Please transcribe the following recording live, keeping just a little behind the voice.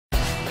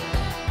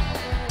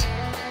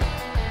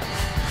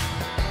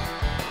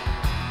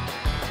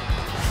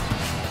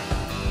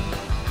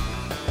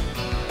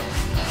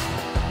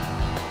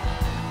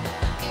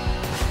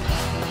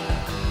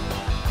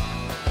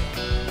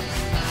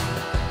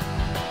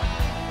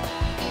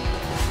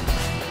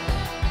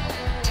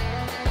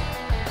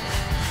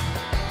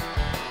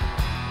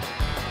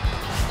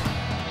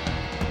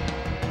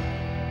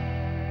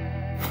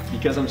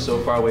because I'm so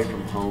far away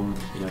from home,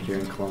 you know, here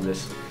in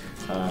Columbus,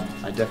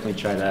 I definitely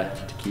try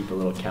to keep a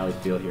little Cali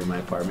feel here in my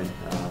apartment.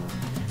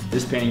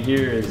 This painting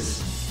here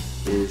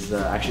is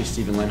actually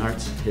Steven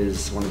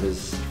Lenhart's. One of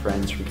his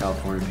friends from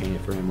California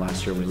painted for him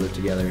last year when we lived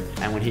together.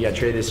 And when he got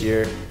traded this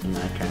year, you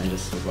know, I kind of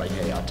just was like,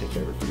 hey, I'll take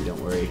care of it for you,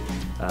 don't worry.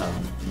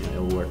 You know, it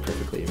will work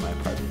perfectly in my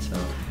apartment. So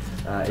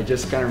it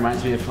just kind of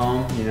reminds me of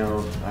home. You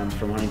know, I'm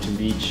from Huntington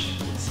Beach.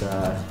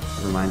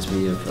 It reminds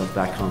me of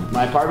back home.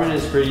 My apartment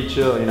is pretty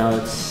chill. You know,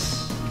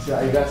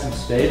 you got some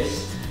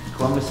space.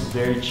 Columbus is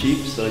very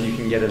cheap, so you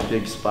can get a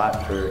big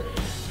spot for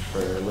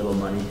little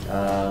money.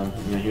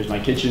 You know, here's my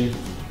kitchen.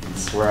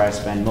 It's where I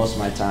spend most of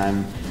my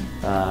time.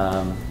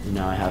 You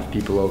know, I have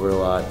people over a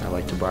lot. I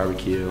like to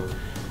barbecue.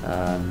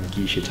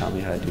 Guisha taught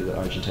me how to do the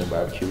Argentine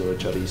barbecue, little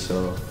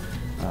chorizo,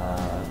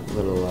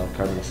 little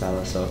carne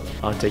asada. So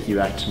I'll take you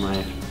back to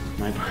my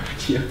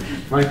barbecue,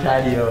 my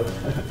patio.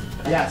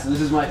 Yeah, so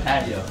this is my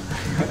patio.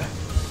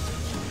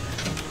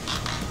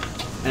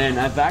 And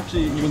I've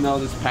actually, even though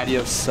this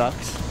patio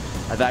sucks,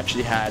 I've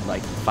actually had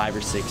like 5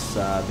 or 6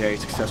 very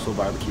successful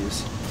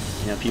barbecues.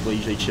 You know, people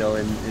usually chill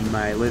in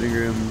my living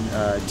room,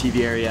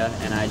 TV area,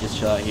 and I just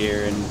chill out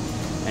here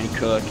and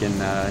cook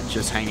and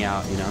just hang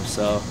out, you know.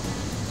 So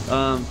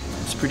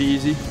it's pretty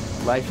easy.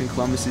 Life in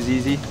Columbus is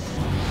easy.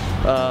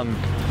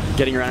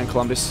 Getting around in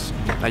Columbus,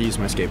 I use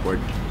my skateboard.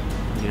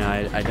 You know,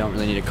 I don't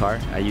really need a car.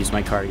 I use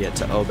my car to get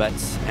to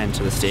Obet's and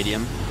to the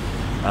stadium.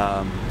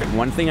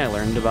 One thing I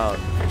learned about,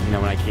 you know,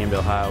 when I came to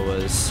Ohio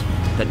was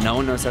that no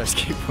one knows how to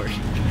skateboard.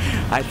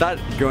 I thought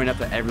growing up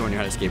that everyone knew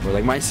how to skateboard.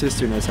 Like my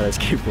sister knows how to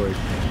skateboard,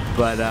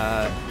 but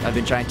I've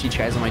been trying to teach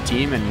guys on my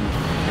team,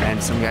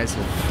 and some guys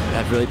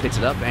have really picked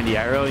it up. Andy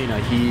Arrow, you know,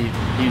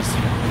 he's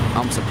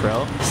almost a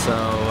pro. So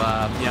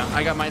you know,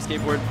 I got my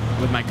skateboard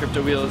with my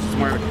crypto wheels. It's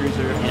more of a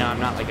cruiser. You know, I'm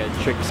not like a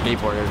trick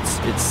skateboarder.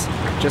 It's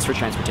just for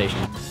transportation.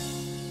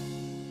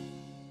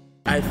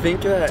 I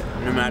think that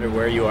no matter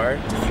where you are,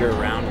 if you're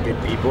around good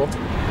people,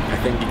 I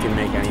think you can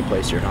make any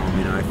place your home.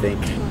 You know, I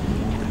think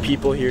the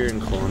people here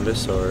in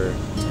Columbus or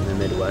in the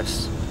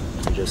Midwest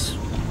are just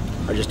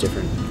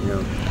different. You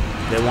know,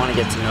 they want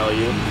to get to know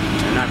you,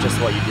 and not just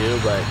what you do,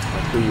 but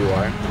like who you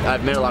are.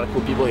 I've met a lot of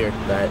cool people here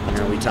that, you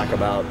know, we talk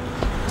about,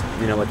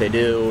 you know, what they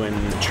do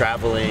and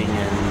traveling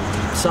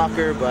and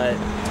soccer, but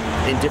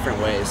in different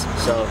ways.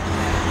 So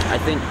I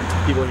think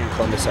people here in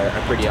Columbus are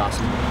pretty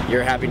awesome.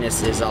 Your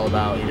happiness is all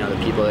about, you know,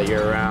 the people that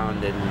you're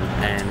around and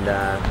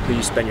who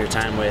you spend your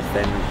time with,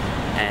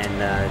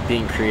 and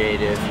being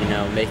creative, you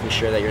know, making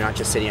sure that you're not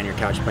just sitting on your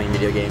couch playing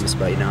video games,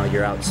 but, you know,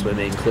 you're out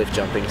swimming, cliff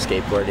jumping,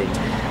 skateboarding,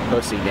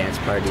 hosting dance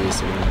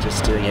parties, and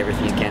just doing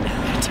everything you can to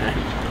have a good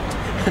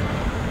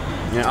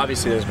time. You know,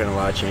 obviously there's been a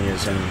lot of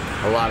changes, and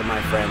a lot of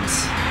my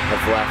friends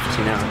have left.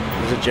 You know,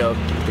 there's a joke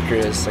with the crew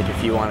is like,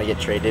 if you want to get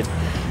traded,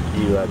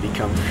 you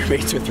become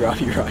roommates with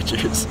Robbie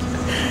Rogers.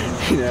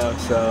 You know,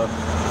 so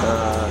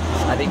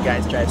I think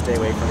guys try to stay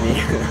away from me.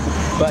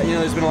 But, you know,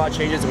 there's been a lot of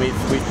changes, and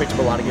we've picked up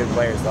a lot of good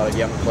players, a lot of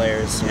young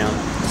players. You know,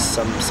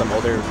 some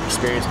older,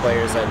 experienced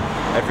players that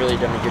have really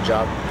done a good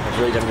job. Have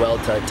really done well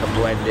to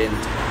blend in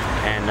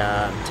and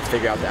to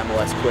figure out the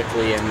MLS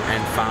quickly, and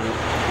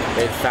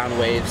they've found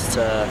ways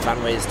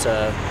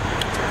to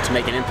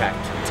make an impact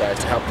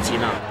to help the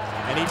team out.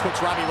 And he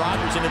puts Robbie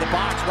Rogers into the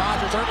box.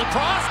 Rogers early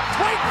cross,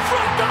 right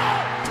front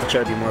goal! I'll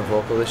try to be more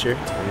vocal this year.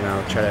 You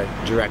know, try to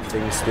direct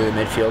things through the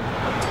midfield.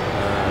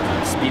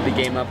 Speed the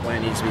game up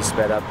when it needs to be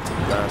sped up.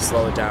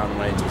 Slow it down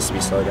when it needs to be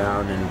slowed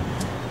down,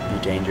 and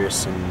be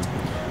dangerous. And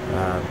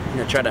you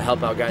know, try to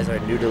help out guys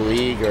that are new to the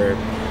league, or,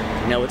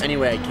 you know, with any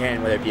way I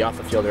can, whether it be off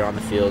the field or on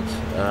the field.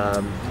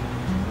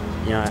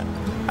 You know,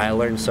 I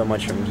learned so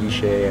much from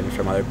Guisha and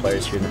from other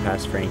players here in the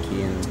past,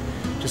 Frankie, and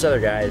just other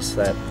guys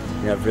that,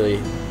 you know,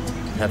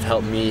 have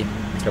helped me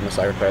become the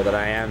soccer player that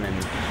I am,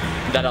 and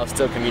that I'll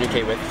still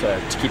communicate with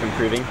to keep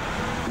improving.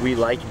 We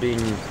like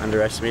being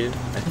underestimated.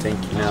 I think,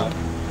 you know,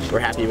 we're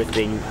happy with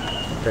being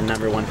the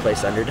 #1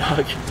 place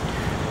underdog.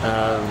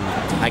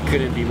 I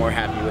couldn't be more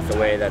happy with the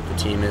way that the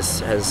team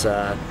has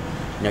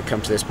you know,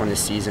 come to this point of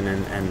the season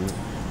and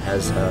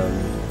has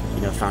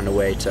you know, found a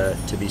way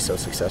to be so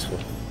successful.